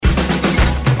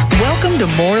to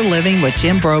More Living with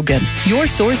Jim Brogan, your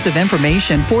source of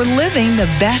information for living the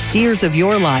best years of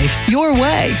your life your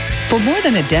way. For more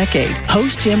than a decade,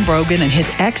 host Jim Brogan and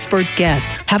his expert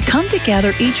guests have come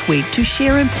together each week to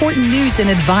share important news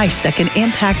and advice that can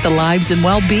impact the lives and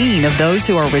well-being of those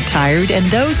who are retired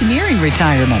and those nearing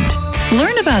retirement.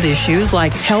 Learn about issues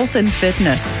like health and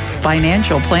fitness,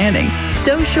 financial planning,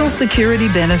 Social Security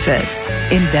benefits,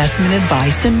 investment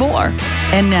advice, and more.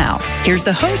 And now, here's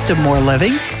the host of More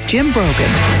Living, Jim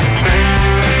Brogan.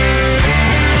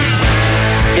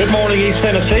 Good morning, East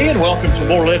Tennessee, and welcome to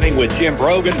More Living with Jim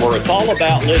Brogan, where it's all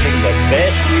about living the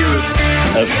best years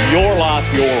of your life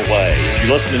your way.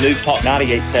 You listen to News Talk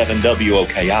 98.7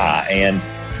 WOKI, and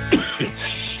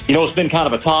you know, it's been kind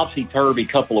of a topsy-turvy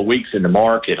couple of weeks in the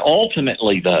market.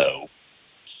 Ultimately, though,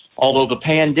 although the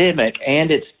pandemic and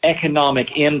its economic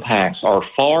impacts are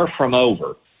far from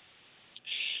over,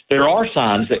 there are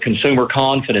signs that consumer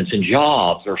confidence and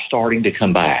jobs are starting to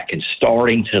come back and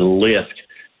starting to lift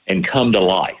and come to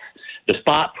life.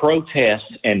 Despite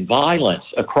protests and violence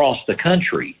across the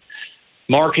country,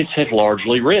 markets have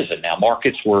largely risen. Now,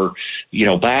 markets were,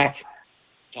 back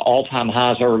to all-time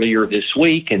highs earlier this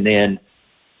week, and then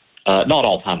not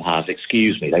all-time highs,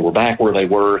 excuse me. They were back where they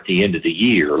were at the end of the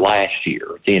year, last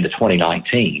year, at the end of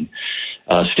 2019.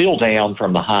 Still down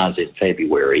from the highs in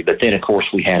February. But then, of course,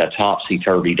 we had a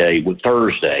topsy-turvy day with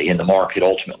Thursday, and the market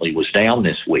ultimately was down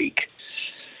this week.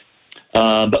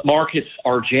 But markets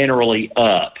are generally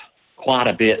up quite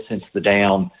a bit since the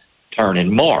downturn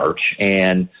in March.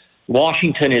 And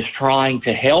Washington is trying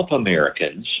to help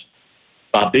Americans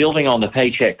by building on the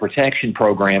Paycheck Protection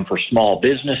Program for small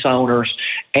business owners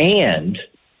and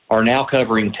are now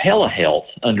covering telehealth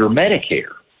under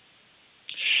Medicare.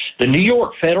 The New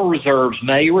York Federal Reserve's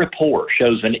May report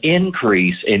shows an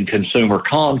increase in consumer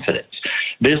confidence.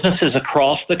 Businesses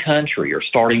across the country are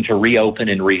starting to reopen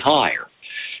and rehire.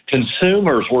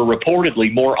 Consumers were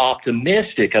reportedly more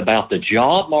optimistic about the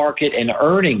job market and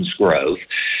earnings growth,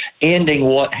 ending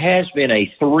what has been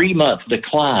a 3-month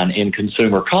decline in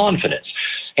consumer confidence.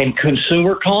 And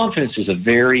consumer confidence is a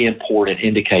very important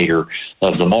indicator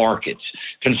of the markets.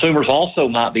 Consumers also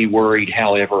might be worried,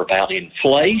 however, about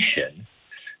inflation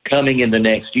coming in the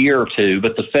next year or two,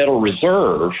 but the Federal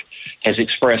Reserve has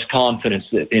expressed confidence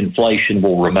that inflation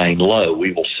will remain low.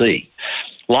 We will see.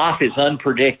 Life is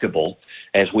unpredictable,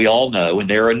 as we all know, and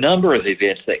there are a number of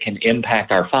events that can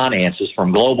impact our finances,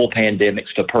 from global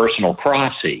pandemics to personal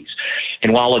crises.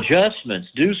 And while adjustments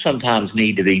do sometimes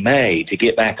need to be made to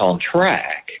get back on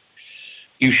track,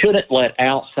 you shouldn't let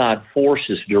outside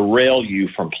forces derail you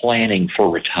from planning for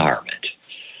retirement.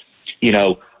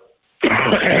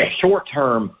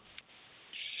 Short-term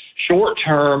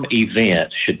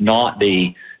events should not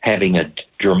be having a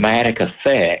dramatic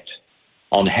effect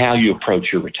on how you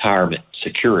approach your retirement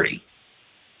security.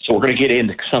 So we're going to get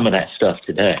into some of that stuff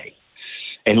today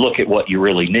and look at what you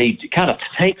really need to kind of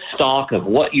take stock of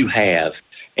what you have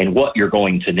and what you're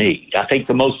going to need. I think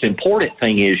the most important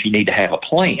thing is you need to have a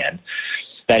plan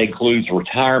that includes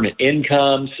retirement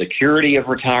income, security of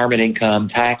retirement income,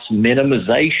 tax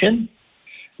minimization,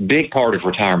 big part of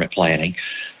retirement planning,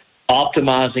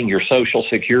 optimizing your Social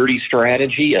Security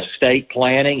strategy, estate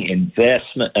planning,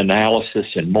 investment analysis,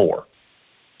 and more.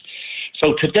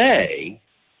 So today,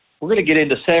 we're going to get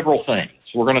into several things.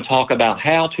 We're going to talk about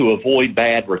how to avoid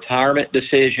bad retirement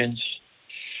decisions,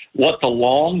 what the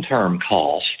long-term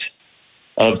cost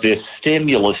of this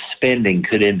stimulus spending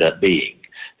could end up being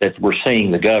that we're seeing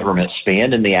the government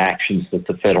spend, and the actions that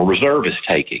the Federal Reserve is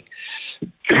taking.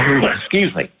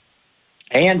 Excuse me.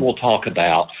 And we'll talk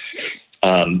about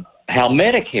how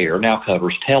Medicare now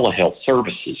covers telehealth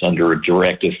services under a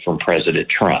directive from President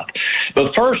Trump.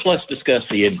 But first, let's discuss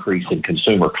the increase in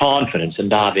consumer confidence and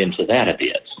dive into that a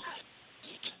bit.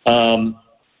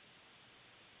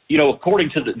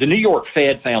 According to the New York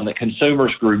Fed found that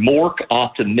consumers grew more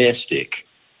optimistic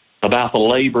about the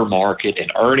labor market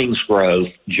and earnings growth,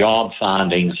 job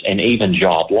findings, and even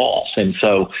job loss. And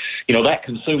so, that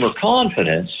consumer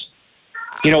confidence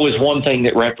is one thing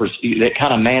that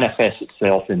kind of manifests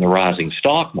itself in the rising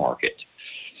stock market.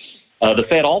 The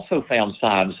Fed also found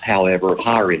signs, however, of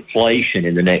higher inflation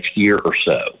in the next year or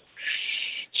so.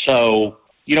 So,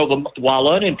 while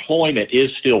unemployment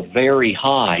is still very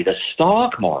high, the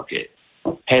stock market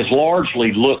has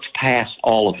largely looked past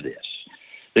all of this.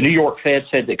 The New York Fed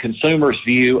said that consumers'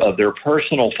 view of their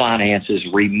personal finances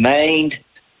remained,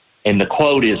 and the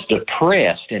quote is,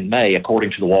 depressed in May,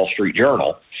 according to the Wall Street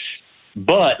Journal,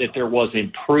 but that there was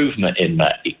improvement in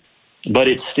May, but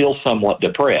it's still somewhat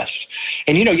depressed.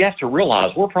 And, you have to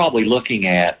realize we're probably looking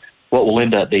at what will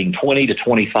end up being 20 to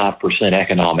 25%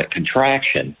 economic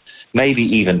contraction maybe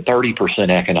even 30%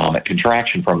 economic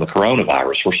contraction from the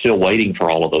coronavirus. We're still waiting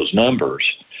for all of those numbers.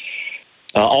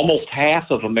 Almost half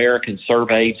of Americans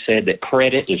surveyed said that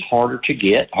credit is harder to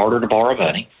get, harder to borrow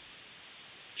money.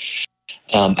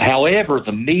 However,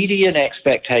 the median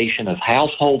expectation of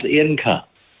household income,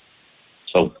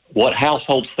 so what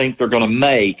households think they're going to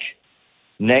make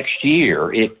next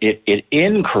year, it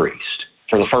increased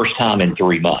for the first time in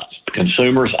 3 months.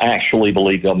 Consumers actually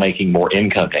believe they're making more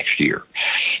income next year.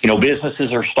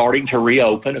 Businesses are starting to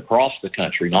reopen across the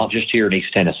country, not just here in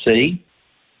East Tennessee.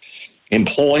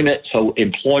 Employment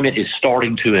is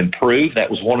starting to improve. That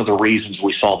was one of the reasons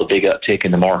we saw the big uptick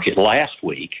in the market last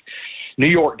week. New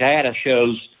York data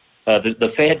shows,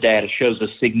 the Fed data shows a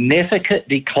significant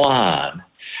decline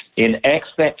in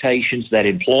expectations that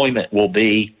employment will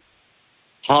be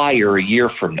higher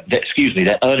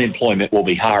that unemployment will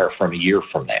be higher from a year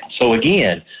from now. So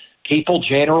again, people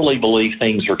generally believe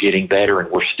things are getting better,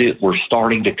 and we're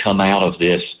starting to come out of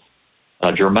this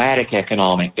dramatic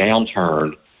economic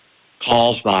downturn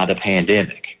caused by the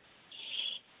pandemic.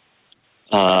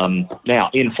 Now,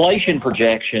 inflation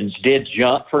projections did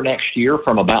jump for next year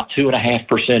from about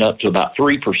 2.5% up to about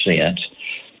 3%.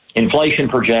 Inflation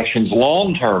projections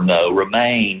long-term, though,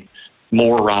 remain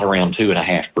more right around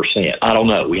 2.5%. I don't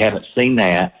know. We haven't seen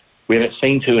that. We haven't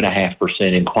seen 2.5%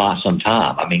 in quite some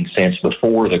time. I mean, since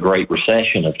before the Great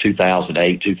Recession of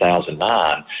 2008,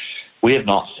 2009, we have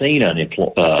not seen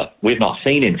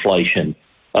inflation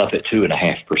up at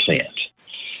 2.5%.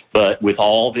 But with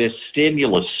all this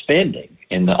stimulus spending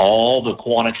and all the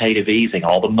quantitative easing,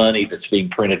 all the money that's being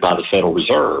printed by the Federal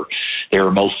Reserve, there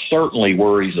are most certainly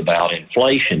worries about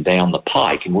inflation down the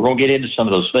pike. And we're going to get into some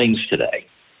of those things today.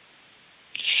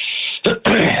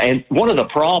 And one of the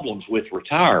problems with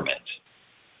retirement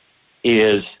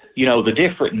is, the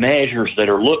different measures that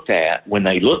are looked at when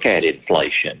they look at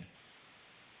inflation.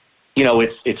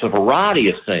 It's a variety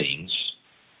of things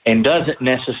and doesn't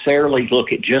necessarily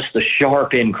look at just the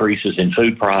sharp increases in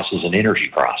food prices and energy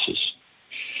prices.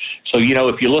 So,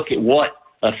 if you look at what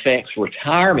affects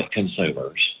retirement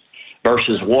consumers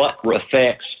versus what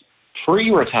affects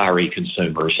pre-retiree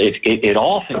consumers, it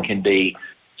often can be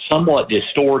somewhat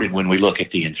distorted when we look at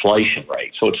the inflation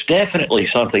rate. So it's definitely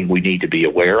something we need to be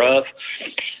aware of.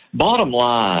 Bottom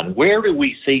line, where do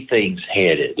we see things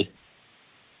headed?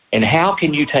 And how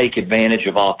can you take advantage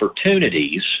of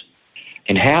opportunities?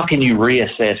 And how can you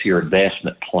reassess your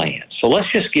investment plan? So let's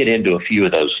just get into a few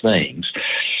of those things.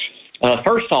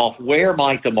 First off, where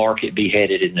might the market be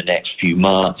headed in the next few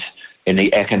months in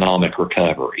the economic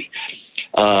recovery?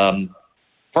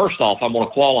 First off, I'm going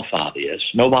to qualify this.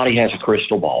 Nobody has a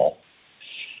crystal ball.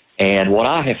 And what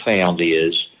I have found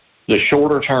is the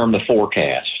shorter term the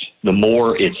forecast, the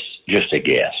more it's just a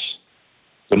guess.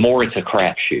 The more it's a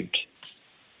crapshoot.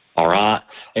 All right?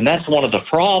 And that's one of the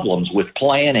problems with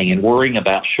planning and worrying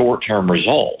about short-term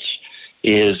results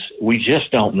is we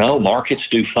just don't know. Markets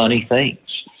do funny things.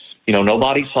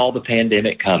 Nobody saw the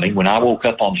pandemic coming. When I woke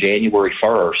up on January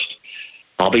 1st,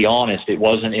 I'll be honest, it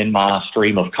wasn't in my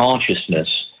stream of consciousness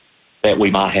that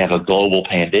we might have a global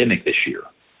pandemic this year.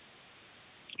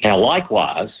 Now,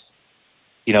 likewise,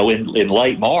 in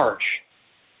late March,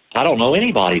 I don't know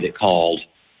anybody that called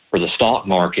for the stock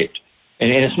market, and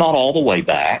it's not all the way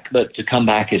back, but to come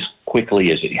back as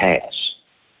quickly as it has.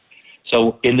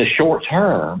 So in the short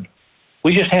term,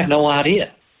 we just have no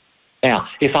idea. Now,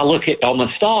 if I look at on the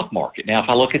stock market, if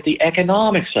I look at the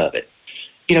economics of it,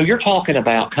 you're talking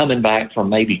about coming back from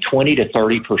maybe 20 to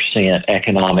 30%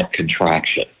 economic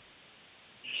contraction.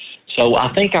 So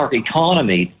I think our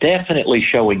economy definitely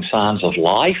showing signs of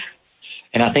life,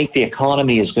 and I think the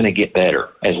economy is going to get better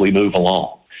as we move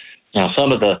along. Now,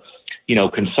 some of the,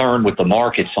 concern with the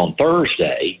markets on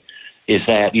Thursday is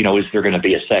that, is there going to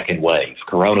be a second wave?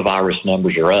 Coronavirus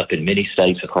numbers are up in many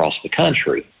states across the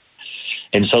country.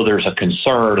 And so there's a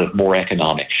concern of more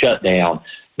economic shutdown.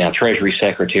 Now, Treasury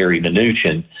Secretary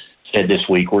Mnuchin said this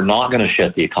week, we're not going to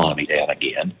shut the economy down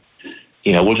again.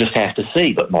 We'll just have to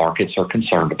see, but markets are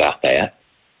concerned about that.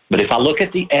 But if I look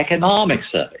at the economics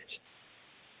of it,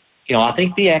 I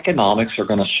think the economics are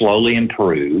going to slowly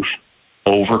improve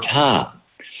over time.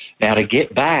 Now, to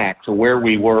get back to where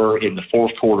we were in the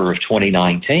fourth quarter of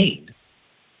 2019,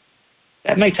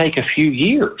 that may take a few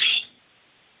years.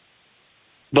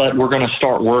 But we're going to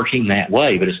start working that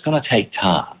way, but it's going to take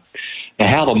time. Now,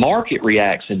 how the market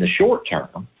reacts in the short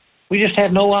term, we just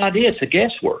have no idea. It's a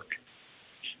guesswork.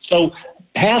 So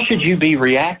how should you be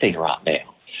reacting right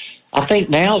now? I think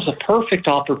now is a perfect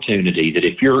opportunity that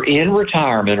if you're in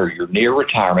retirement or you're near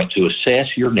retirement to assess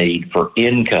your need for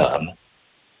income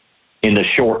in the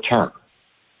short term.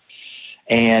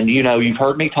 And, you know, you've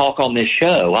heard me talk on this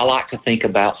show. I like to think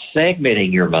about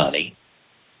segmenting your money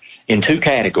in two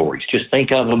categories. Just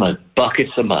think of them as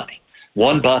buckets of money.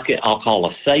 One bucket I'll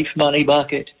call a safe money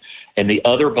bucket, and the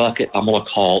other bucket I'm going to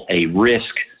call a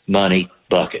risk money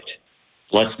bucket.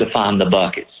 Let's define the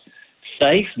buckets.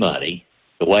 Safe money,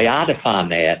 the way I define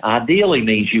that, ideally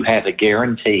means you have a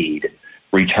guaranteed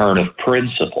return of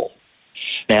principal.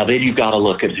 Now, then you've got to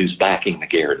look at who's backing the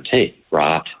guarantee,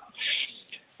 right?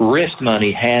 Risk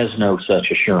money has no such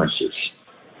assurances.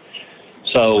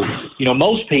 So, you know,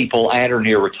 most people at or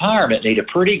near retirement need a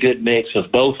pretty good mix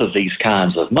of both of these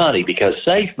kinds of money, because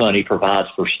safe money provides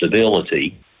for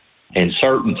stability and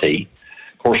certainty.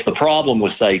 Of course, the problem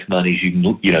with safe money is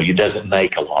it doesn't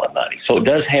make a lot of money. So it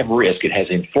does have risk. It has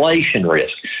inflation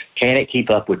risk. Can it keep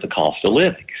up with the cost of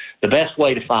living? The best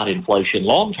way to fight inflation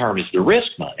long term is the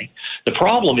risk money. The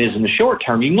problem is in the short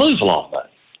term, you can lose a lot of money.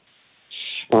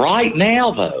 Right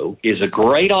now, though, is a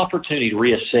great opportunity to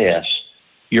reassess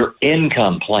your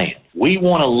income plan. We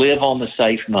want to live on the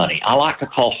safe money. I like to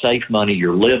call safe money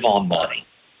your live on money,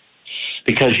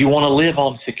 because you want to live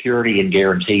on security and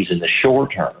guarantees in the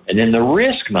short term. And then the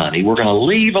risk money, we're going to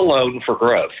leave alone for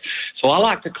growth. So I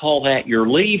like to call that your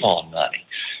leave on money.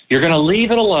 You're going to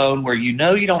leave it alone where you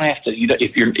know you don't have to,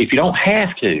 if you don't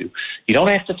have to, you don't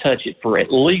have to touch it for at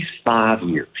least 5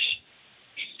 years.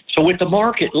 So with the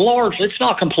market largely, it's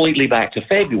not completely back to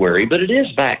February, but it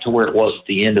is back to where it was at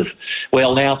the end of,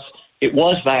 it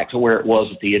was back to where it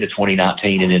was at the end of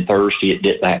 2019, and then Thursday it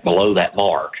dipped back below that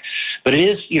mark. But it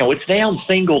is, it's down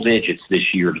single digits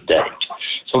this year to date.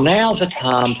 So now's the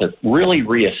time to really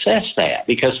reassess that,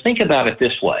 because think about it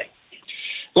this way.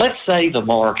 Let's say the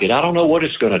market, I don't know what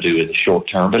it's going to do in the short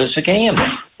term, but it's a gamble,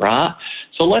 right?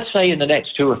 So let's say in the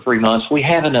next 2 or 3 months we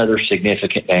have another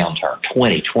significant downturn,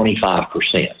 20,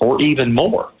 25%, or even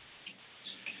more.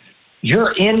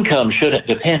 Your income shouldn't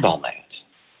depend on that.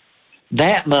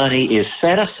 That money is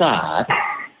set aside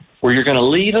where you're going to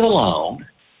leave it alone,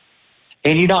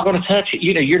 and you're not going to touch it.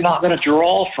 You're not going to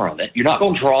draw from it. You're not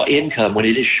going to draw income when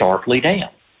it is sharply down.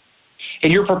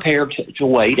 And you're prepared to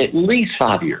wait at least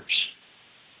 5 years.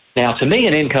 Now, to me,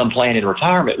 an income plan in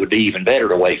retirement would be even better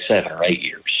to wait 7 or 8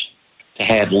 years, to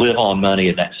have live-on money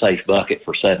in that safe bucket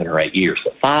for 7 or 8 years.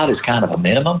 But 5 is kind of a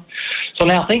minimum. So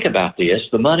now think about this.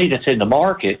 The money that's in the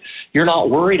market, you're not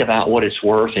worried about what it's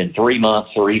worth in 3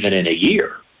 months or even in a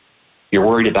year. You're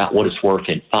worried about what it's worth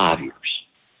in 5 years.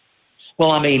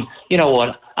 Well, I mean, you know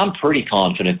what? I'm pretty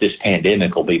confident this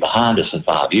pandemic will be behind us in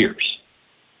 5 years.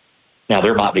 Now,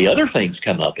 there might be other things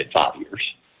come up in 5 years.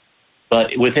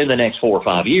 But within the next 4 or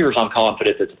 5 years, I'm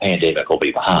confident that the pandemic will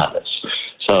be behind us.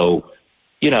 So,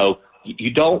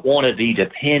 you don't want to be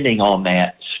depending on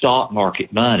that stock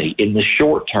market money in the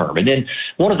short term. And then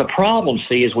one of the problems,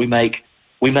 is we make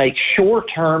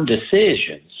short-term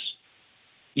decisions,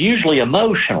 usually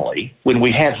emotionally, when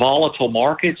we have volatile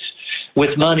markets,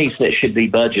 with monies that should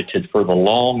be budgeted for the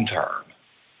long term.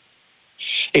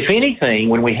 If anything,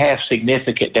 when we have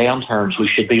significant downturns, we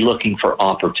should be looking for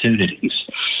opportunities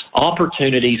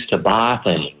to buy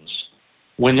things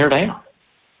when they're down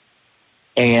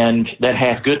and that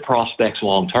have good prospects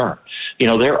long term.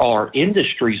 There are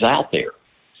industries out there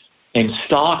and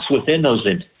stocks within those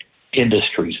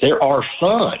industries. There are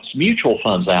funds, mutual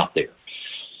funds out there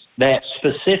that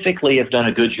specifically have done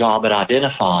a good job at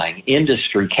identifying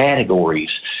industry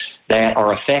categories that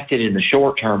are affected in the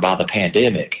short term by the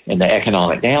pandemic and the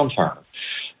economic downturn,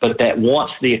 but that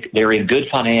once they're in good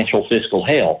financial fiscal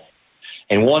health,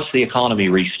 and once the economy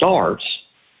restarts,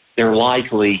 they're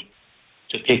likely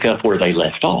to pick up where they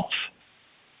left off.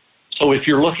 So if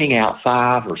you're looking out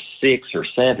 5 or 6 or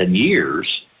 7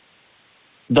 years,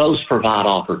 those provide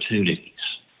opportunities.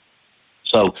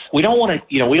 So we don't want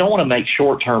to make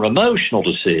short-term emotional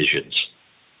decisions,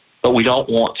 but we don't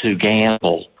want to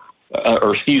gamble.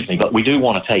 But we do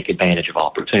want to take advantage of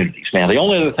opportunities. Now, the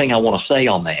only other thing I want to say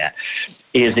on that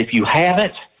is if you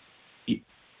haven't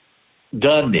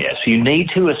done this, you need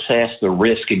to assess the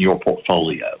risk in your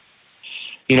portfolio.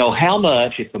 How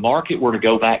much, if the market were to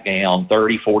go back down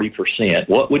 30, 40%,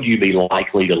 what would you be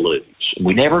likely to lose?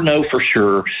 We never know for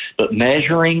sure, but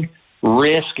measuring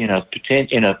risk in a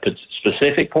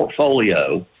specific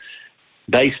portfolio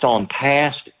based on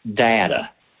past data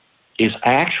is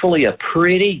actually a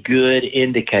pretty good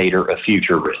indicator of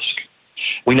future risk.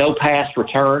 We know past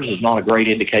returns is not a great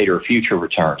indicator of future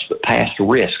returns, but past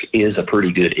risk is a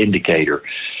pretty good indicator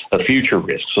of future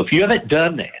risk. So if you haven't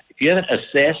done that, if you haven't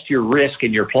assessed your risk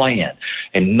in your plan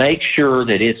and make sure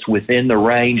that it's within the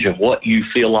range of what you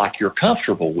feel like you're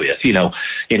comfortable with,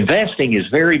 investing is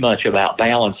very much about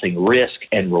balancing risk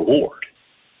and reward.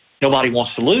 Nobody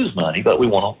wants to lose money, but we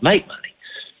want to make money.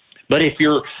 But if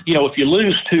you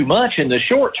lose too much in the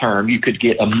short term, you could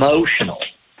get emotional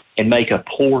and make a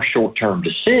poor short-term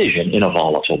decision in a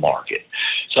volatile market.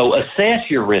 So assess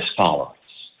your risk tolerance.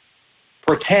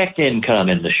 Protect income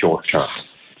in the short term.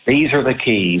 These are the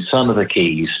keys, some of the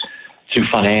keys to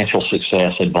financial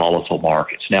success in volatile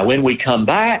markets. Now, when we come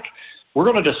back, we're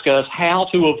going to discuss how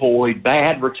to avoid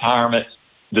bad retirement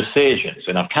decisions.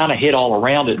 And I've kind of hit all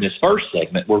around it in this first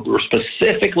segment. We're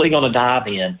specifically going to dive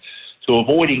in to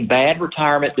avoiding bad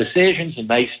retirement decisions and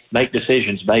make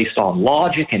decisions based on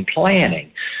logic and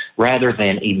planning rather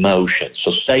than emotion.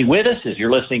 So stay with us as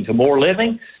you're listening to More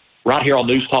Living right here on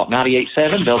News Talk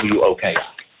 98.7 WOKI.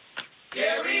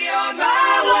 Carry on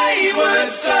my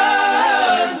wayward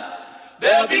son.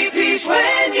 There'll be peace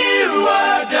when you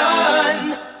are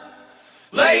done.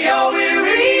 Lay your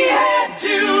weary head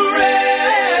to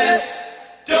rest.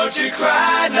 Don't you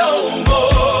cry no more.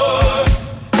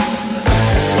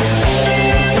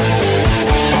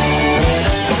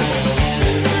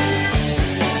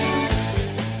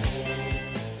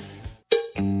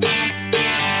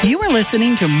 You are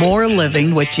listening to More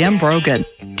Living with Jim Brogan.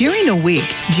 During the week,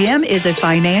 Jim is a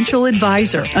financial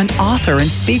advisor, an author and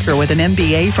speaker with an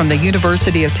MBA from the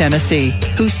University of Tennessee,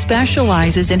 who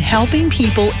specializes in helping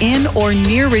people in or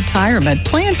near retirement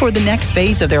plan for the next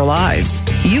phase of their lives.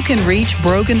 You can reach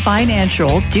Brogan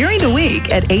Financial during the week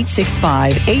at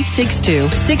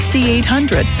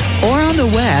 865-862-6800 or on the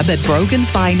web at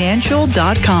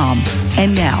broganfinancial.com.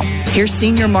 And now, here's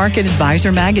Senior Market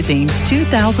Advisor Magazine's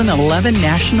 2011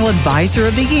 National Advisor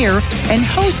of the Year and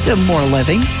host of More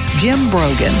Living, Jim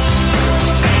Brogan.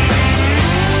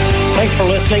 Thanks for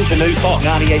listening to News Talk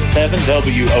 98.7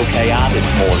 WOKI this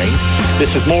morning.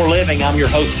 This is More Living. I'm your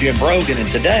host, Jim Brogan, and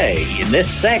today, in this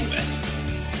segment,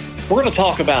 we're going to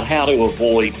talk about how to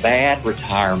avoid bad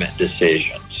retirement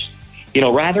decisions.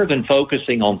 Rather than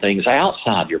focusing on things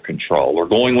outside your control or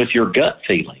going with your gut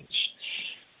feelings,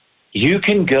 you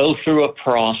can go through a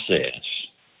process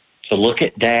to look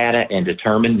at data and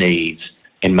determine needs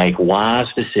and make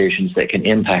wise decisions that can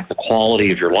impact the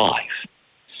quality of your life.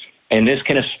 And this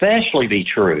can especially be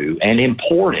true and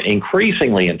important,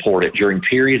 increasingly important during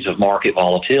periods of market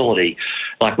volatility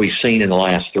like we've seen in the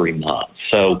last 3 months.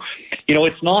 So,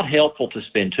 it's not helpful to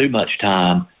spend too much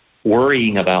time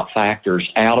worrying about factors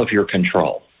out of your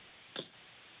control.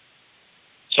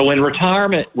 So when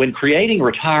creating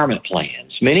retirement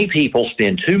plans, many people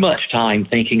spend too much time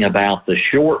thinking about the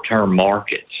short-term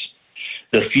markets,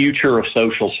 the future of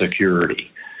Social Security,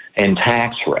 and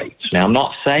tax rates. Now, I'm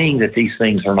not saying that these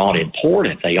things are not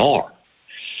important. They are.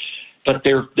 But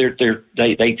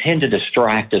they tend to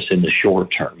distract us in the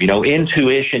short term.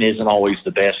 Intuition isn't always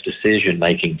the best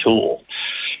decision-making tool.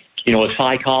 A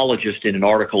psychologist in an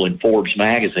article in Forbes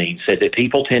magazine said that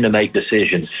people tend to make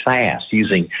decisions fast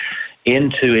using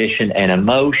intuition and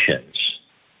emotions.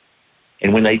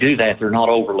 And when they do that, they're not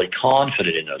overly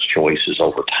confident in those choices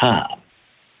over time.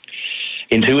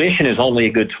 Intuition is only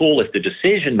a good tool if the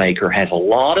decision maker has a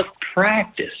lot of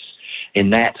practice in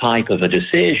that type of a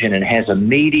decision and has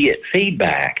immediate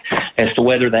feedback as to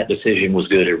whether that decision was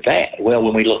good or bad. Well,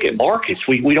 when we look at markets,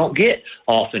 we don't get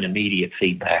often immediate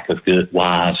feedback of good,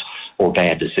 wise, or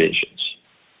bad decisions.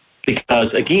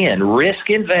 Because, again, at-risk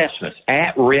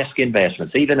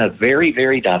investments, even a very,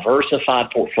 very diversified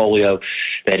portfolio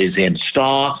that is in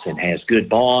stocks and has good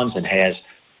bonds and has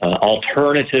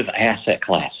alternative asset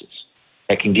classes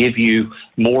that can give you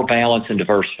more balance and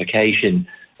diversification,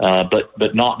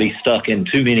 but not be stuck in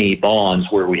too many bonds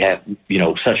where we have,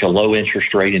 such a low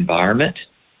interest rate environment.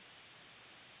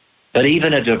 But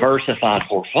even a diversified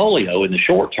portfolio in the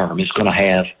short term it's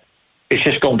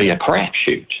just going to be a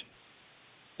crapshoot.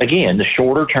 Again, the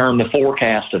shorter term the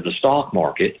forecast of the stock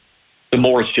market, the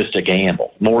more it's just a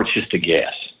gamble, the more it's just a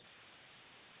guess.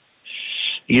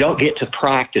 You don't get to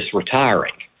practice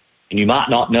retiring, and you might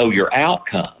not know your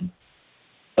outcome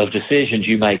of decisions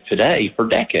you make today for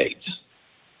decades.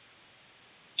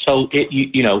 So,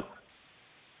 you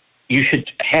should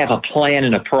have a plan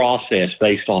and a process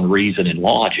based on reason and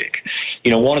logic.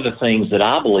 One of the things that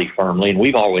I believe firmly, and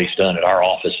we've always done at our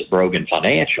office at Brogan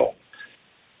Financial,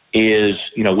 is,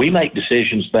 we make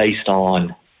decisions based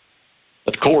on,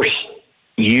 of course,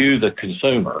 you, the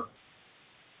consumer.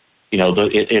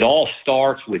 It all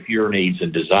starts with your needs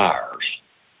and desires.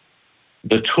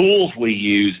 The tools we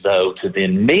use, though, to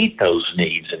then meet those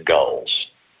needs and goals,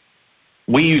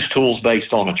 we use tools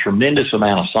based on a tremendous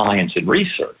amount of science and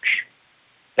research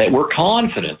that we're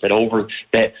confident that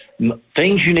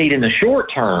things you need in the short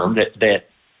term that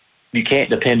you can't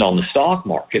depend on the stock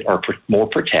market are more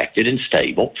protected and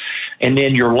stable. And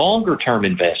then your longer term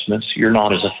investments, you're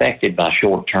not as affected by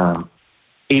short term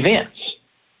events.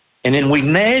 And then we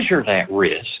measure that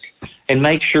risk and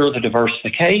make sure the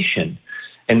diversification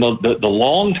and the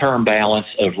long-term balance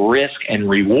of risk and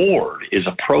reward is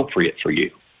appropriate for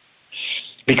you.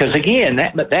 Because again,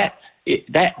 that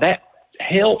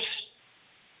helps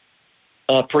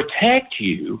protect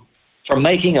you from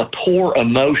making a poor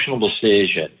emotional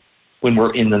decision when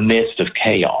we're in the midst of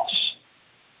chaos.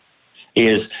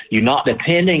 Is you're not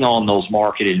depending on those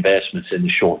market investments in the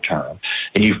short term,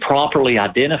 and you've properly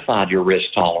identified your risk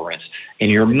tolerance,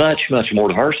 and you're much, much more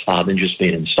diversified than just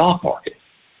being in the stock market.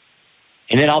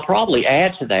 And then I'll probably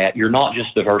add to that, you're not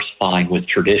just diversifying with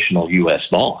traditional U.S.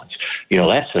 bonds.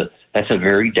 That's a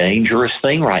very dangerous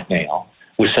thing right now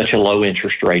with such a low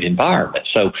interest rate environment.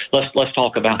 So let's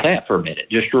talk about that for a minute.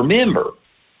 Just remember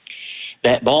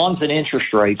that bonds and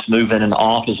interest rates move in an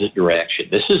opposite direction.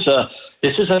 This is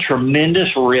a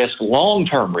tremendous risk,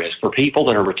 long-term risk for people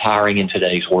that are retiring in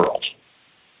today's world.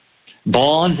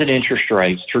 Bonds and interest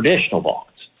rates, traditional bonds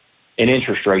and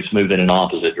interest rates move in an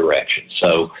opposite direction.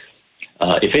 So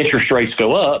if interest rates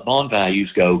go up, bond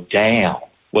values go down.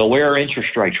 Well, where are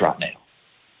interest rates right now?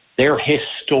 They're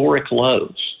historic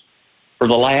lows. For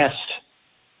the last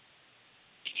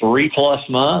 3+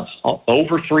 months,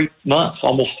 over 3 months,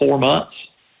 almost 4 months,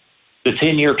 the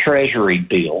 10-year Treasury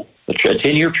bill, the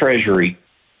 10-year Treasury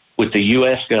with the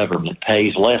U.S. government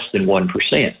pays less than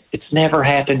 1%. It's never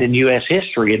happened in U.S.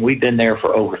 history, and we've been there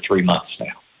for over 3 months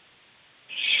now.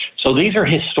 So these are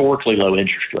historically low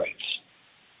interest rates.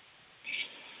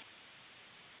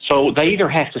 So they either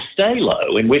have to stay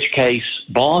low, in which case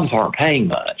bonds aren't paying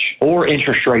much, or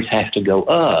interest rates have to go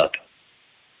up,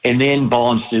 and then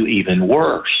bonds do even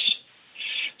worse.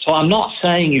 So I'm not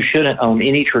saying you shouldn't own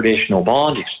any traditional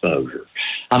bond exposure.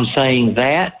 I'm saying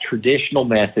that traditional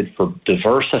method for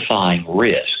diversifying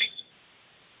risk,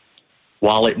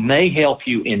 while it may help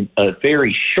you in a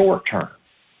very short term,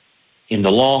 in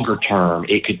the longer term,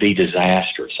 it could be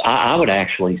disastrous. I would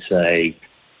actually say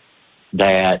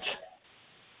that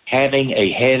having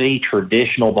a heavy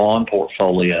traditional bond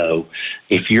portfolio,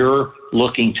 if you're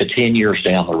looking to 10 years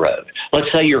down the road, let's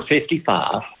say you're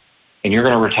 55 and you're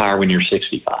going to retire when you're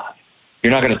 65.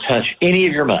 You're not going to touch any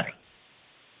of your money.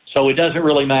 So it doesn't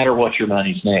really matter what your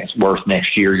money's worth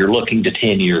next year. You're looking to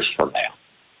 10 years from now.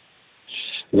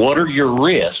 What are your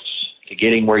risks to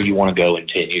getting where you want to go in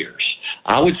 10 years?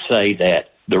 I would say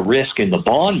that the risk in the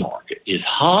bond market is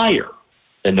higher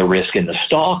than the risk in the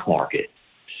stock market,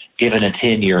 given a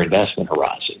 10-year investment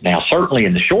horizon. Now, certainly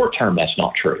in the short term, that's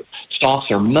not true. Stocks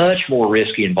are much more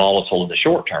risky and volatile in the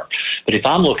short term. But if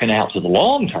I'm looking out to the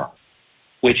long term,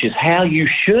 which is how you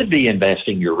should be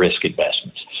investing your risk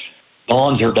investments,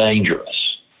 bonds are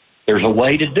dangerous. There's a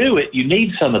way to do it. You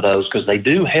need some of those because they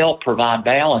do help provide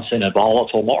balance in a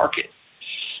volatile market.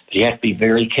 But you have to be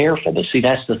very careful. But see,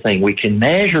 that's the thing. We can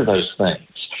measure those things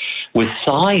with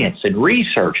science and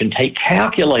research and take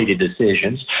calculated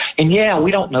decisions. And yeah,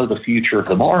 we don't know the future of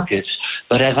the markets,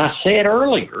 but as I said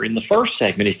earlier in the first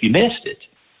segment, if you missed it,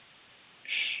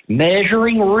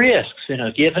 measuring risks in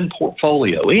a given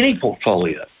portfolio, any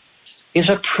portfolio, is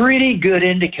a pretty good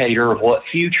indicator of what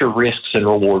future risks and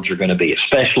rewards are going to be,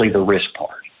 especially the risk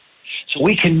part. So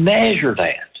we can measure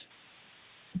that.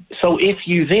 So if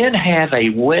you then have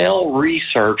a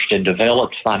well-researched and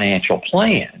developed financial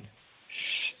plan,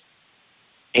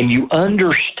 and you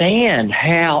understand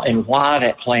how and why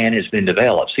that plan has been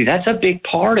developed. See, that's a big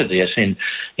part of this in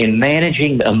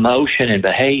managing emotion and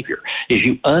behavior, is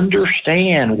you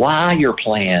understand why your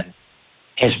plan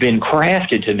has been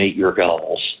crafted to meet your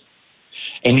goals,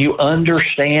 and you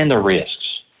understand the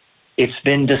risks. It's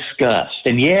been discussed.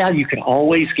 And yeah, you can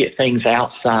always get things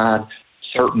outside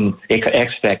certain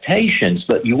expectations,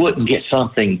 but you wouldn't get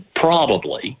something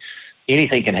probably.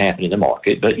 Anything can happen in the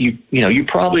market, but you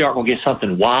probably aren't going to get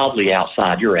something wildly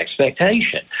outside your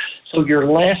expectation. So you're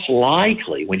less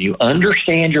likely, when you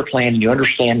understand your plan and you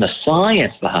understand the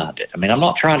science behind it. I mean, I'm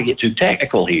not trying to get too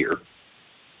technical here.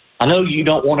 I know you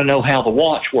don't want to know how the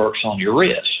watch works on your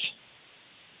wrist,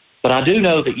 but I do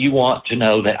know that you want to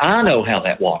know that I know how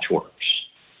that watch works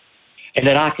and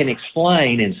that I can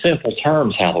explain in simple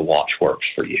terms how the watch works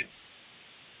for you,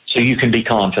 so you can be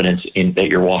confident in that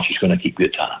your watch is going to keep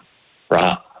good time.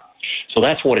 Right? So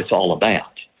that's what it's all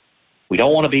about. We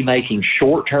don't want to be making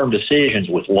short-term decisions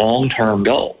with long-term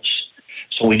goals.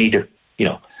 So we need to,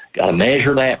 got to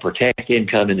measure that, protect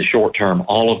income in the short term,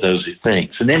 all of those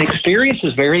things. And then experience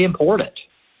is very important.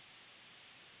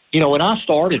 When I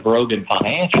started Brogan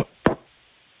Financial,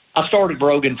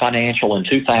 in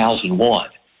 2001.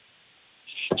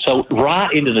 So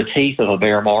right into the teeth of a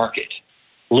bear market,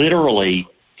 literally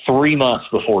 3 months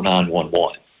before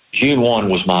 9/11. June 1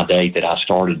 was my date that I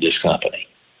started this company.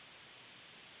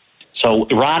 So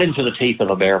right into the teeth of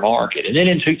a bear market. And then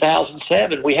in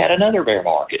 2007, we had another bear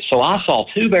market. So I saw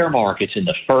 2 bear markets in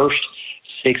the first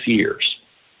 6 years.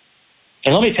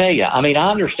 And let me tell you, I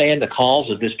understand the cause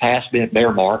of this past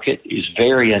bear market is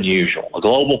very unusual. A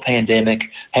global pandemic,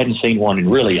 hadn't seen one in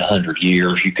really 100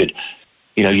 years. You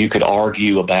could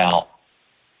argue about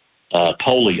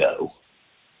polio,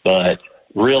 but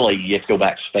really you have to go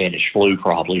back to Spanish flu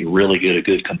probably to really get a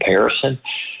good comparison.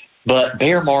 But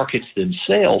bear markets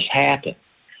themselves happen,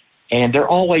 and they're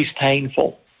always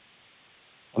painful.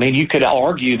 You could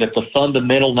argue that the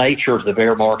fundamental nature of the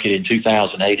bear market in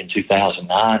 2008 and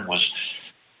 2009 was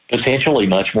potentially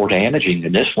much more damaging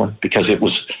than this one because it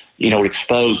was, it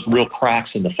exposed real cracks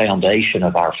in the foundation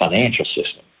of our financial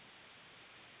system.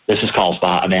 This is caused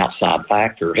by an outside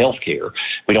factor, healthcare.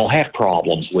 We don't have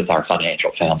problems with our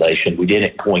financial foundation. We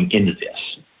didn't going into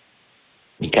this.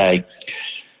 Okay?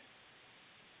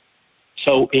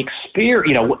 So,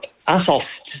 I saw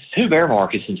 2 bear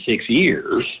markets in 6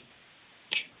 years.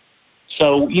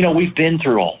 So, we've been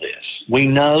through all this. We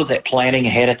know that planning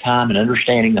ahead of time and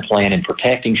understanding the plan and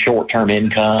protecting short-term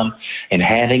income and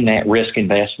having that risk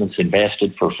investments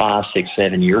invested for 5, 6,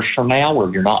 7 years from now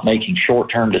where you're not making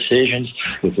short-term decisions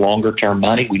with longer-term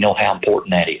money, we know how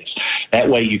important that is. That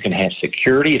way you can have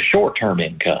security of short-term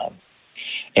income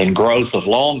and growth of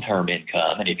long-term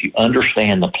income. And if you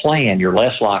understand the plan, you're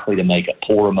less likely to make a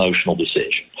poor emotional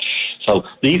decision. So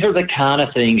these are the kind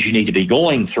of things you need to be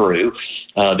going through.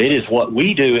 It is what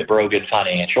we do at Brogan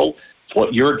Financial. It's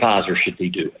what your advisor should be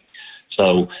doing.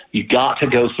 So you've got to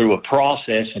go through a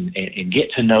process and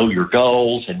get to know your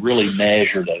goals and really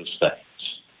measure those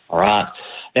things. All right?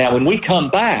 Now, when we come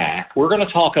back, we're going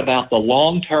to talk about the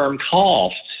long-term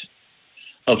costs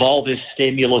of all this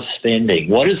stimulus spending.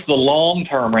 What is the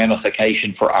long-term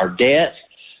ramification for our debt,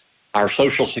 our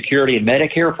Social Security and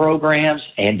Medicare programs,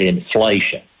 and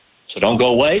inflation? So don't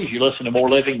go away as you listen to More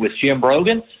Living with Jim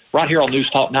Brogan right here on News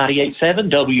Talk 98.7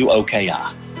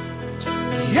 WOKI.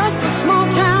 Just a small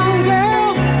town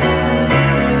girl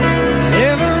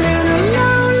living in a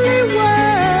lonely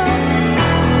world.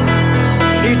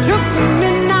 She took the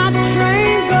midnight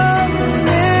train going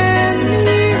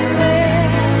anywhere.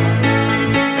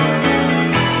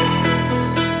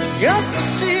 Just a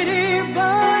city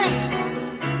boy,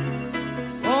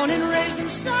 born and raised in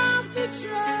South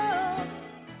Detroit.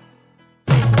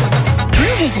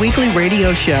 Through his weekly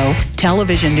radio show,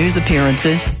 television news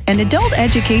appearances, and adult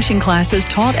education classes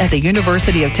taught at the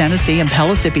University of Tennessee and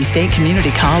Pellissippi State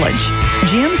Community College,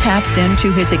 Jim taps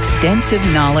into his extensive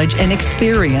knowledge and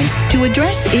experience to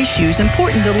address issues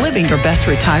important to living your best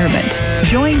retirement.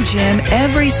 Join Jim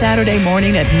every Saturday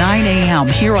morning at 9 a.m.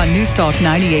 here on News Talk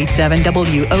 98.7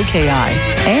 WOKI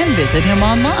and visit him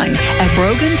online at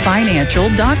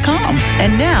BroganFinancial.com.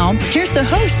 And now, here's the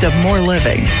host of More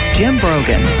Living, Jim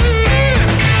Brogan.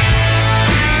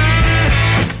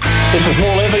 This is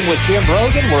More Living with Jim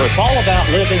Brogan, where it's all about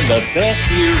living the best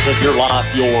years of your life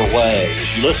your way.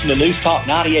 As you listen to News Talk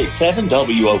 98.7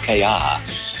 WOKI.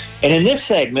 And in this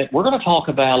segment, we're going to talk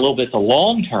about a little bit the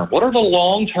long-term. What are the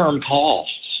long-term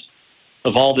costs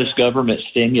of all this government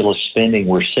stimulus spending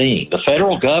we're seeing? The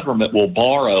federal government will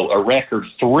borrow a record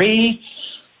 $3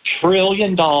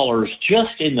 trillion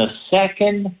just in the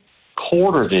second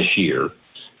quarter this year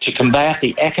to combat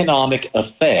the economic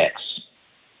effects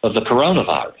of the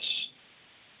coronavirus.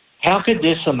 How could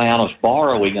this amount of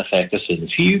borrowing affect us in the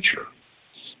future?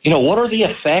 What are the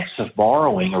effects of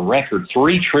borrowing a record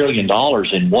 $3 trillion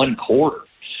in one quarter?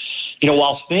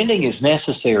 While spending is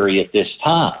necessary at this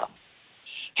time,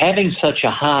 having such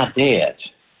a high debt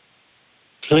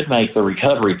could make the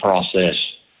recovery process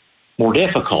more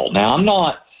difficult. Now, I'm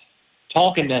not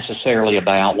talking necessarily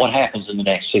about what happens in the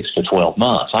next 6 to 12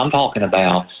 months. I'm talking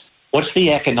about what's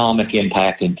the economic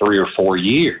impact in 3 or 4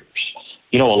 years.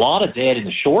 A lot of debt in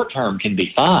the short term can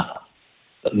be fine,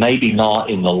 but maybe not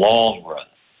in the long run.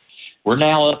 We're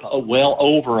now up well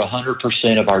over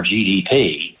 100% of our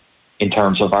GDP in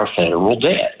terms of our federal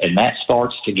debt, and that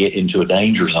starts to get into a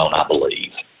danger zone, I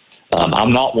believe.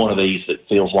 I'm not one of these that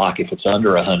feels like if it's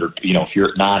under 100, if you're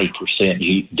at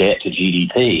 90% debt to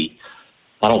GDP,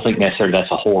 I don't think necessarily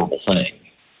that's a horrible thing.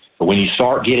 But when you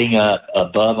start getting up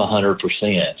above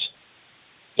 100%,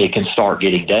 it can start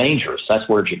getting dangerous. That's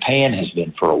where Japan has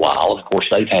been for a while. And, of course,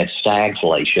 they've had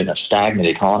stagflation, a stagnant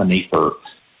economy for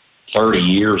 30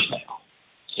 years now,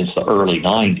 since the early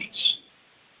 90s.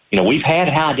 We've had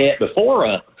high debt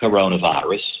before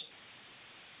coronavirus,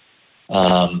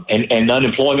 and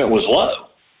unemployment was low.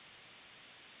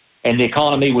 And the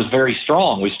economy was very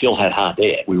strong. We still had high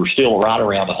debt. We were still right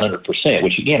around 100%,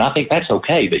 which, again, I think that's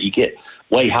okay, but you get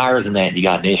way higher than that and you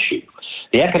got an issue.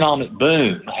 The economic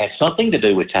boom has something to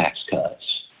do with tax cuts.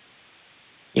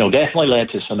 Definitely led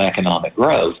to some economic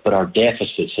growth, but our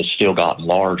deficits have still gotten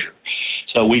larger.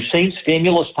 So we've seen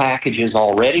stimulus packages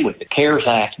already, with the CARES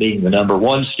Act being the number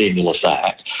one stimulus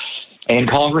act, and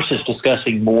Congress is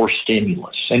discussing more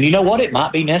stimulus. And you know what? It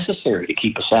might be necessary to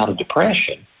keep us out of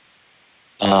depression.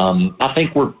 I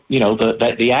think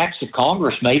the acts of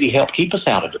Congress maybe help keep us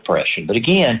out of depression. But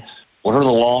again, what are the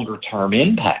longer-term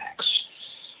impacts?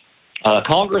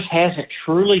 Congress hasn't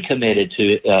truly committed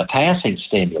to passing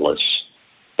stimulus,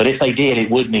 but if they did,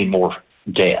 it would mean more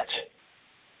debt.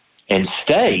 And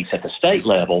states at the state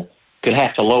level could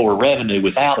have to lower revenue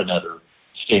without another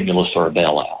stimulus or a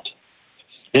bailout.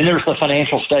 Then there's the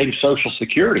financial state of Social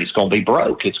Security. It's going to be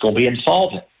broke. It's going to be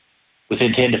insolvent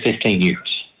within 10 to 15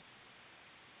 years.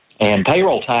 And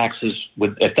payroll taxes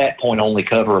would, at that point, only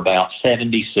cover about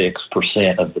 76%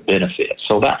 of the benefits.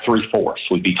 So about 3/4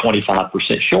 would be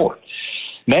 25% short.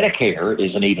 Medicare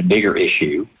is an even bigger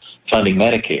issue, funding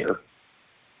Medicare.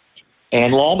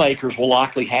 And lawmakers will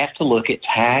likely have to look at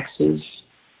taxes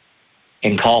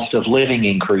and cost of living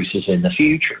increases in the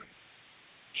future.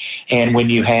 And when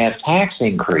you have tax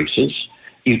increases,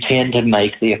 you tend to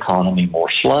make the economy more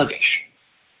sluggish.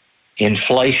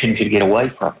 Inflation could get away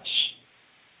from us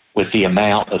with the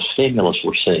amount of stimulus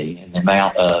we're seeing and the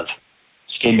amount of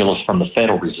stimulus from the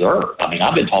Federal Reserve. I mean,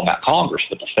 I've been talking about Congress,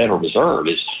 but the Federal Reserve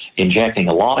is injecting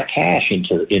a lot of cash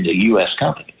into U.S.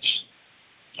 companies,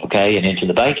 okay, and into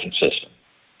the banking system.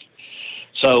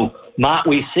 So might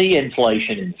we see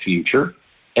inflation in the future?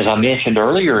 As I mentioned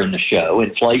earlier in the show,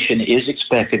 inflation is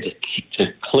expected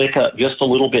to click up just a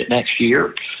little bit next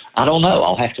year. I don't know.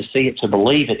 I'll have to see it to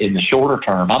believe it in the shorter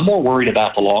term. I'm more worried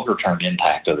about the longer-term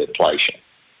impact of inflation.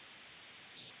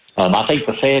 I think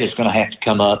the Fed is going to have to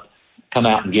come out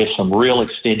and give some real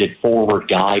extended forward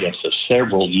guidance of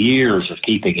several years of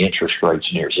keeping interest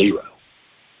rates near zero.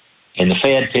 And the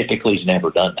Fed typically has never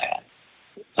done that.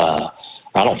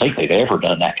 I don't think they've ever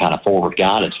done that kind of forward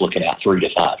guidance looking out 3 to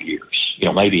 5 years,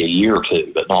 maybe a year or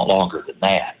two, but not longer than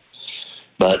that.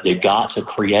 But they've got to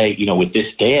create, with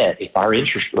this debt, if our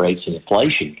interest rates and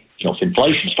inflation, if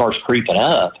inflation starts creeping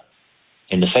up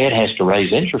and the Fed has to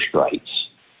raise interest rates,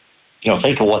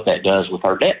 think of what that does with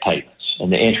our debt payments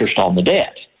and the interest on the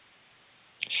debt.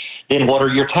 Then what are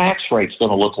your tax rates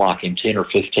going to look like in 10 or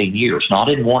 15 years? Not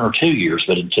in 1 or 2 years,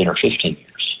 but in 10 or 15 years.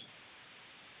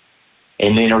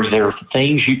 And then are there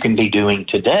things you can be doing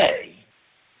today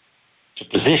to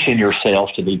position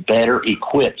yourself to be better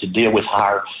equipped to deal with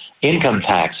higher income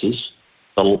taxes,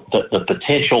 the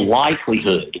potential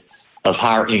likelihood of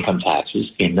higher income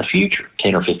taxes in the future,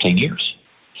 10 or 15 years?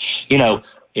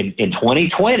 In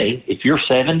 2020, if you're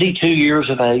 72 years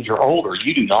of age or older,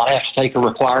 you do not have to take a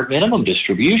required minimum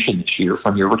distribution this year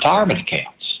from your retirement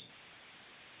accounts.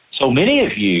 So many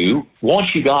of you,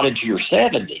 once you got into your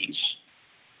 70s,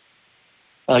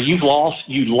 you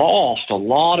lost a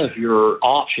lot of your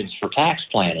options for tax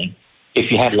planning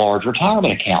if you had large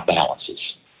retirement account balances,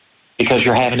 because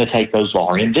you're having to take those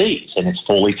RMDs, and it's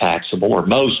fully taxable, or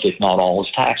most, if not all, is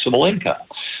taxable income.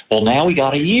 Well, now we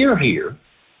got a year here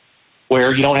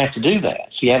where you don't have to do that.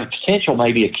 So you have a potential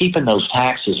maybe of keeping those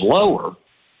taxes lower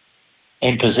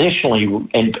and potentially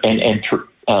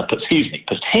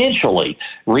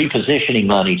repositioning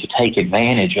money to take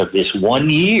advantage of this 1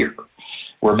 year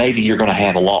where maybe you're going to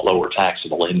have a lot lower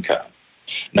taxable income.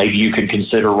 Maybe you can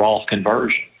consider Roth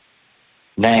conversion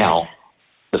now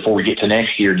before we get to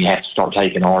next year and you have to start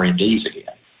taking RMDs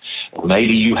again. Or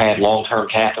maybe you have long-term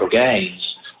capital gains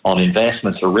on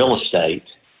investments or real estate,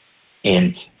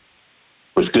 and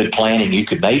with good planning, you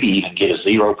could maybe even get a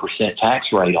 0% tax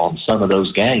rate on some of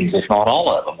those gains, if not all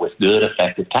of them, with good,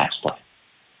 effective tax planning.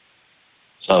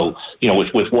 So,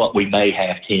 with what we may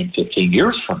have 10, 15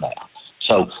 years from now.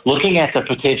 So looking at the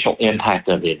potential impact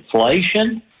of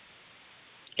inflation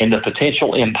and the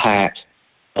potential impact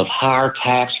of higher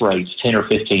tax rates 10 or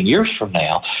 15 years from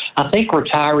now, I think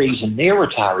retirees and near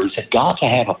retirees have got to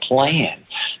have a plan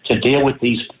to deal with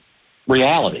these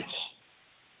realities,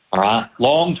 all right,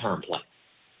 long-term plan.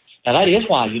 Now, that is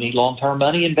why you need long-term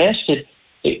money invested.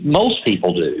 Most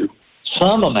people do.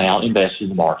 Some amount invested in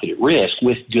the market at risk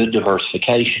with good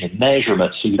diversification and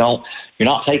measurement, so you're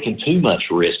not taking too much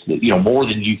risk, more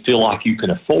than you feel like you can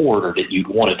afford or that you'd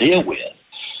want to deal with.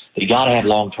 But you got to have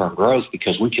long-term growth,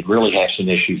 because we could really have some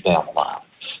issues down the line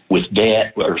with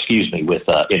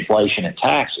with inflation and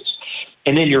taxes.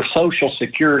 And then your Social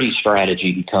Security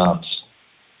strategy becomes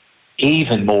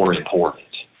even more important.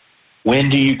 When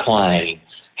do you claim?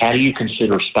 How do you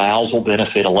consider spousal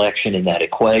benefit election in that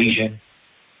equation?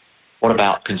 What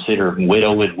about considering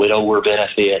widow and widower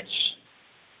benefits?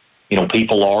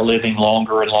 People are living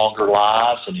longer and longer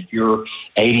lives, and if you're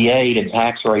 88 and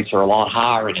tax rates are a lot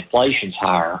higher and inflation's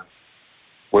higher,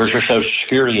 where's your Social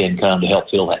Security income to help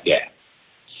fill that gap?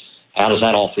 How does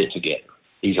that all fit together?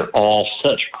 These are all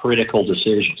such critical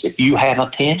decisions. If you have a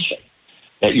pension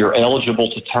that you're eligible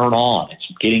to turn on, it's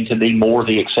getting to be more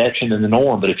the exception than the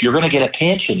norm, but if you're going to get a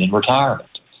pension in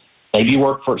retirement, maybe you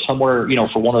work for somewhere,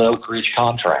 for one of the Oak Ridge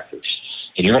contractors,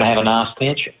 and you're going to have a nice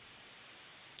pension.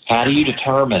 How do you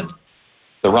determine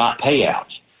the right payouts?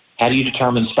 How do you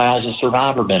determine spousal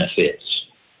survivor benefits?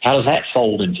 How does that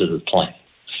fold into the plan?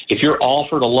 If you're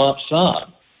offered a lump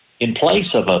sum in place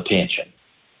of a pension,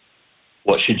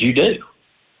 what should you do?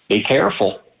 Be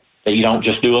careful that you don't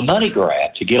just do a money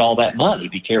grab to get all that money.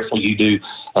 Be careful you do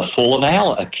a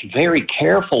very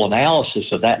careful analysis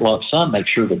of that lump sum. Make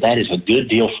sure that is a good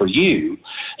deal for you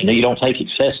and that you don't take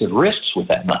excessive risks with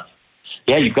that money.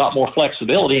 Yeah, you've got more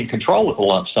flexibility and control with a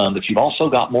lump sum, but you've also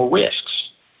got more risks,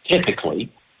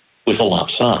 typically, with a lump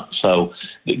sum. So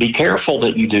be careful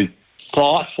that you do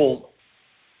thoughtful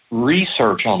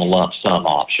research on the lump sum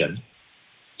option.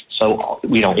 So,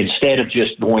 instead of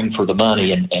just going for the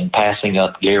money and passing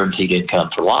up guaranteed income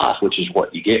for life, which is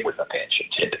what you get with a pension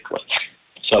typically.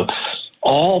 So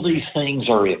all these things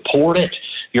are important.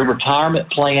 Your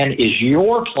retirement plan is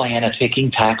your plan, a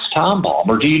ticking tax time bomb.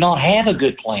 Or do you not have a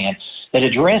good plan that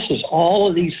addresses all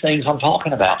of these things I'm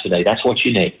talking about today? That's what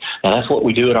you need. Now, that's what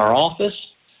we do at our office.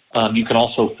 You can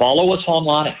also follow us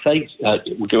online at Facebook.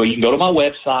 You can go to my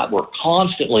website. We're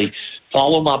constantly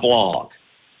follow my blog.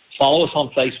 Follow us on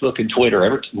Facebook and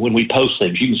Twitter when we post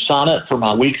things. You can sign up for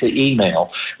my weekly email,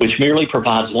 which merely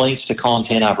provides links to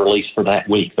content I've released for that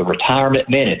week. The Retirement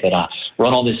Minute that I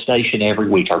run on this station every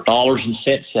week. Our dollars and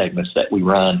cents segments that we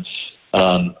run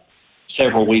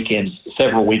several weeks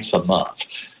a month.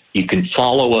 You can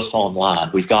follow us online.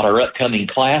 We've got our upcoming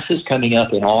classes coming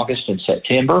up in August and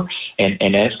September, and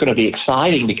that's going to be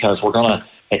exciting because we're going to,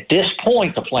 at this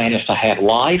point, the plan is to have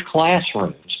live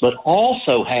classrooms, but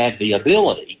also have the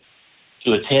ability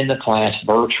to attend the class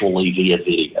virtually via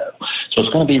video. So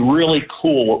it's going to be really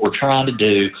cool what we're trying to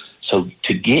do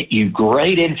to get you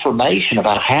great information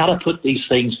about how to put these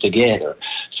things together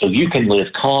so you can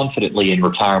live confidently in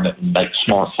retirement and make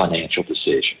smart financial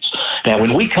decisions. Now,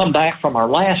 when we come back from our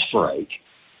last break,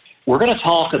 we're going to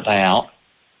talk about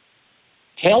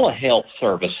telehealth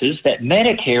services that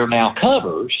Medicare now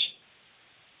covers,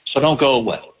 so don't go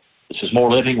away. This is More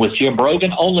Living with Jim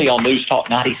Brogan, only on News Talk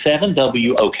 97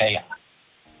 WOKI.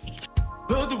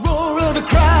 Heard the roar of the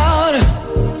crowd.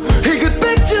 He could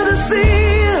picture the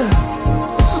scene.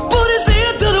 Put his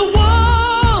ear to the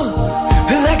wall.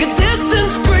 Like a distant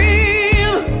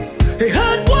scream. He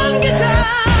heard one guitar.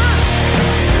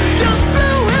 Just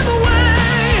blew him away.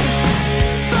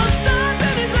 Saw stars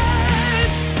in his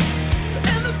eyes.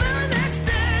 And the very next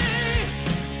day,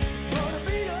 gonna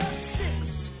be up 6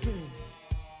 string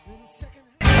in the second.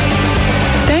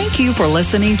 Thank you for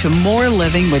listening to More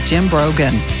Living with Jim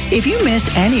Brogan. If you miss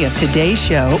any of today's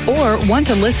show or want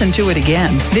to listen to it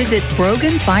again, visit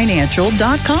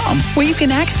BroganFinancial.com, where you can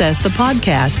access the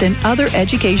podcast and other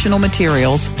educational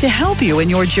materials to help you in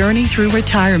your journey through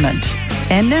retirement.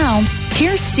 And now,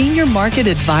 here's Senior Market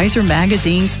Advisor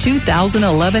Magazine's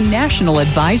 2011 National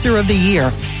Advisor of the Year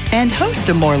and host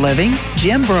of More Living,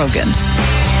 Jim Brogan.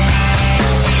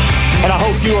 And I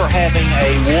hope you are having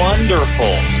a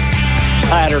wonderful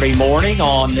Saturday morning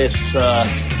on this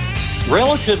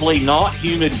relatively not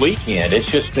humid weekend. It's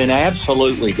just been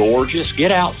absolutely gorgeous.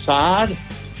 Get outside,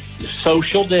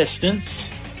 social distance,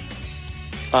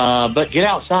 but get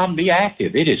outside and be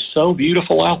active. It is so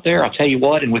beautiful out there. I'll tell you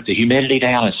what, and with the humidity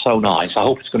down, it's so nice. I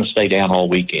hope it's going to stay down all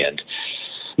weekend.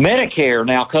 Medicare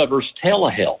now covers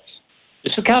telehealth.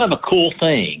 This is kind of a cool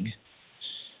thing.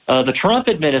 The Trump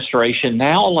administration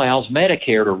now allows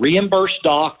Medicare to reimburse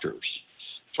doctors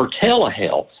for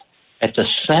telehealth at the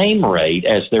same rate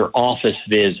as their office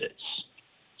visits.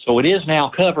 So it is now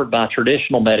covered by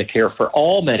traditional Medicare for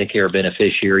all Medicare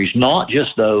beneficiaries, not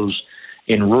just those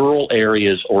in rural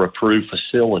areas or approved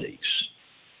facilities.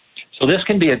 So this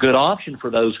can be a good option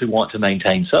for those who want to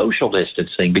maintain social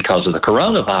distancing because of the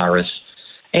coronavirus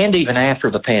and even after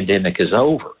the pandemic is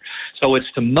over. So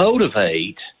it's to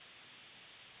motivate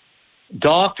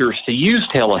doctors to use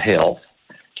telehealth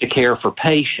to care for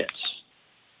patients.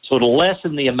 So to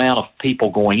lessen the amount of people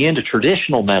going into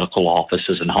traditional medical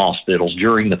offices and hospitals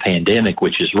during the pandemic,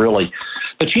 which is really,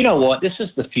 but you know what? This is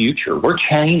the future. We're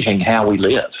changing how we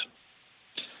live.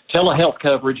 Telehealth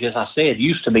coverage, as I said,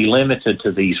 used to be limited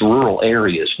to these rural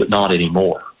areas, but not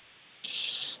anymore.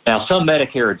 Now, some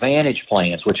Medicare Advantage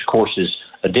plans, which of course is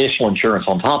additional insurance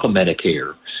on top of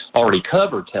Medicare, already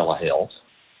cover telehealth.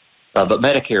 but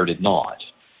Medicare did not.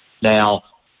 Now,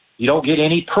 you don't get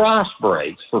any price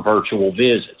breaks for virtual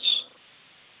visits.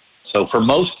 So for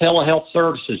most telehealth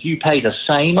services, you pay the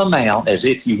same amount as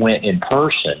if you went in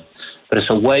person, but it's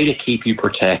a way to keep you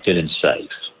protected and safe.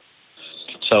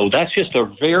 So that's just a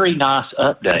very nice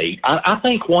update. I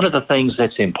think one of the things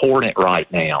that's important right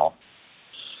now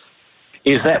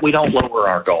is that we don't lower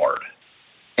our guard.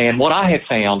 And what I have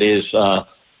found is,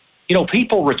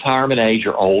 people retirement age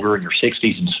or older in their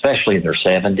 60s and especially in their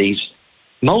 70s,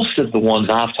 most of the ones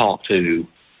I've talked to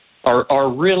are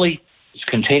really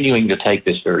continuing to take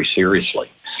this very seriously.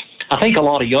 I think a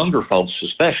lot of younger folks,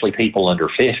 especially people under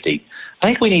 50, I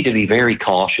think we need to be very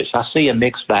cautious. I see a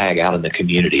mixed bag out in the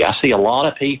community. I see a lot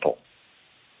of people,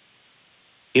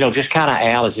 just kind of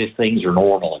out as if things are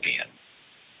normal again.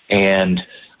 And,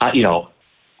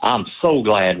 I'm so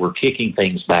glad we're kicking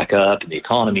things back up and the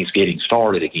economy's getting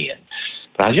started again.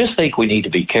 But I just think we need to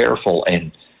be careful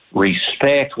and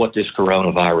respect what this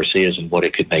coronavirus is and what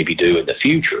it could maybe do in the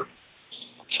future.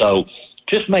 So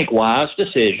just make wise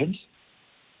decisions.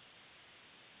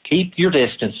 Keep your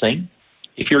distancing.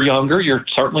 If you're younger, you're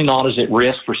certainly not as at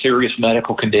risk for serious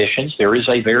medical conditions. There is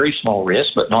a very small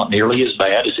risk, but not nearly as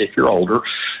bad as if you're older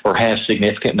or have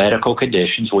significant medical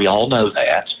conditions. We all know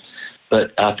that.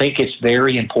 But I think it's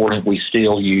very important we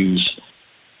still use,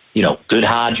 good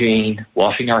hygiene,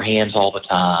 washing our hands all the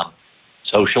time,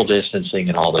 social distancing,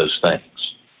 and all those things.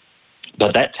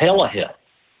 But that telehealth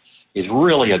is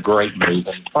really a great move,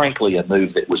 and frankly, a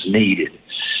move that was needed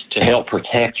to help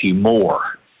protect you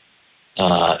more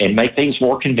and make things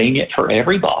more convenient for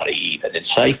everybody, even, and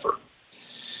safer.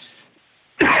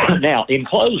 Now, in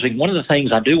closing, one of the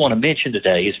things I do want to mention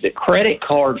today is that credit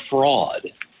card fraud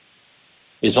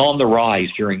is on the rise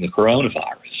during the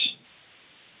coronavirus.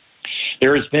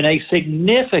 There has been a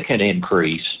significant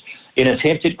increase in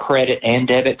attempted credit and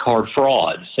debit card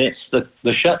fraud since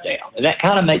the shutdown. And that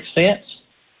kind of makes sense.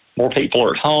 More people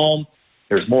are at home.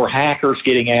 There's more hackers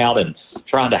getting out and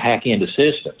trying to hack into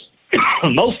systems.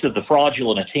 Most of the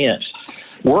fraudulent attempts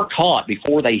were caught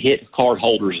before they hit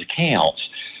cardholders' accounts.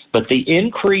 But the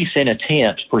increase in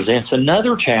attempts presents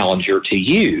another challenger to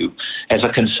you as a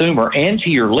consumer and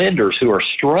to your lenders who are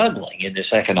struggling in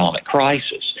this economic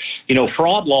crisis.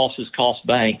 Fraud losses cost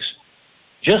banks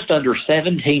just under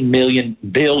 $17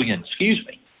 billion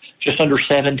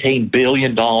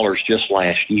just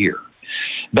last year.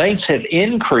 Banks have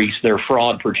increased their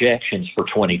fraud projections for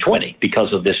 2020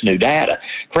 because of this new data.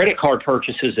 Credit card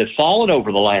purchases have fallen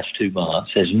over the last 2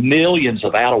 months as millions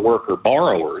of out-of-worker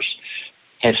borrowers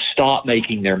have stopped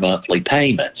making their monthly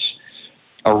payments.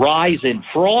 A rise in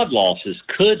fraud losses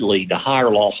could lead to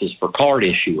higher losses for card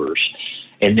issuers,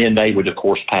 and then they would, of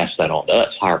course, pass that on to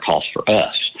us, higher costs for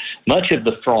us. Much of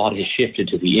the fraud has shifted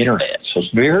to the Internet, so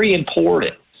it's very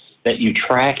important that you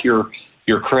track your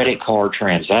credit card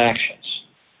transactions.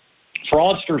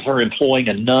 Fraudsters are employing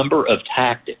a number of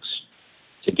tactics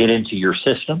to get into your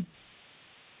system.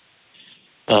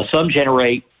 Some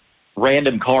generate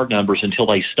random card numbers until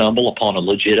they stumble upon a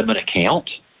legitimate account.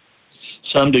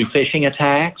 Some do phishing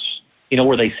attacks,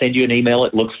 where they send you an email,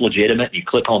 it looks legitimate, and you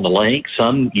click on the link.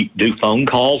 Some do phone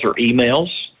calls or emails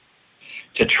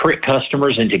to trick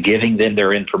customers into giving them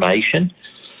their information.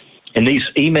 And these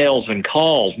emails and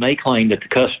calls may claim that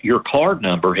your card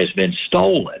number has been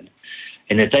stolen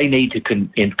and that they need to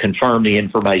confirm the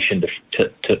information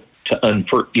to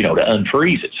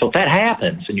unfreeze it. So if that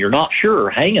happens and you're not sure,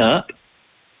 hang up.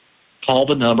 Call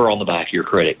the number on the back of your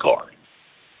credit card.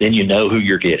 Then you know who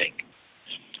you're getting.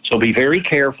 So be very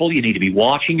careful. You need to be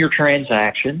watching your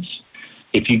transactions.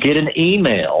 If you get an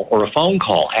email or a phone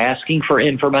call asking for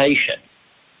information,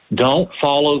 don't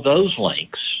follow those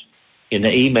links in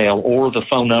the email or the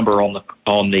phone number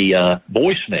on the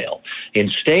voicemail.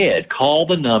 Instead, call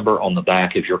the number on the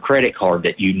back of your credit card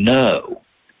that you know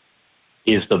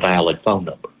is the valid phone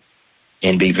number.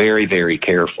 And be very, very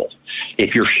careful.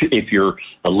 If you're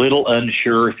a little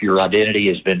unsure if your identity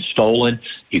has been stolen,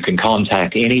 you can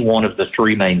contact any one of the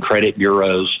 3 main credit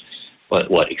bureaus,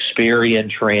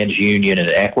 Experian, TransUnion, and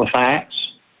Equifax.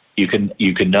 You can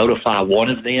notify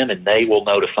one of them, and they will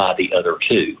notify the other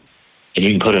 2. And you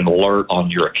can put an alert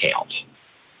on your account.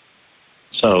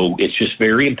 So it's just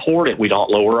very important we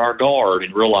don't lower our guard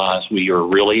and realize we are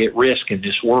really at risk in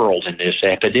this world, and this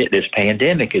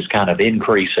pandemic is kind of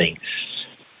increasing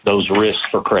those risks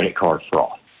for credit card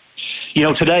fraud.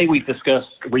 Today we've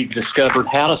discovered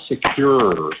how to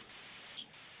secure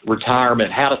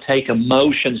retirement, how to take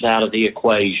emotions out of the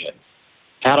equation,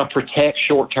 how to protect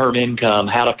short-term income,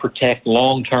 how to protect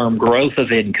long-term growth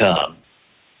of income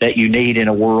that you need in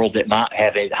a world that might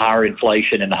have a higher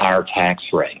inflation and higher tax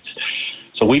rates.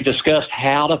 So we've discussed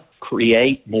how to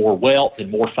create more wealth and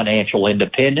more financial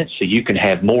independence so you can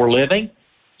have more living,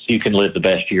 so you can live the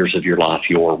best years of your life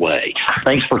your way.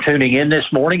 Thanks for tuning in this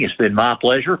morning. It's been my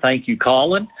pleasure. Thank you,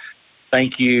 Colin.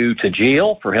 Thank you to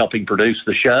Jill for helping produce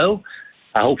the show.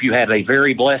 I hope you have a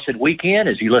very blessed weekend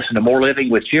as you listen to More Living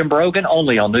with Jim Brogan,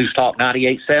 only on News Talk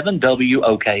 98.7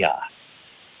 WOKI.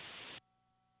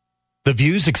 The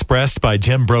views expressed by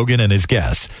Jim Brogan and his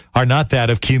guests are not that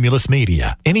of Cumulus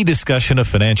Media. Any discussion of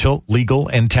financial, legal,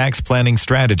 and tax planning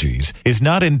strategies is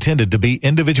not intended to be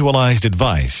individualized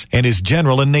advice and is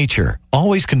general in nature.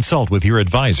 Always consult with your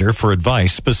advisor for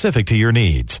advice specific to your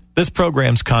needs. This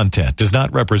program's content does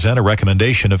not represent a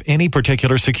recommendation of any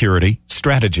particular security,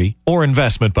 strategy, or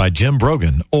investment by Jim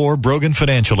Brogan or Brogan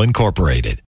Financial Incorporated.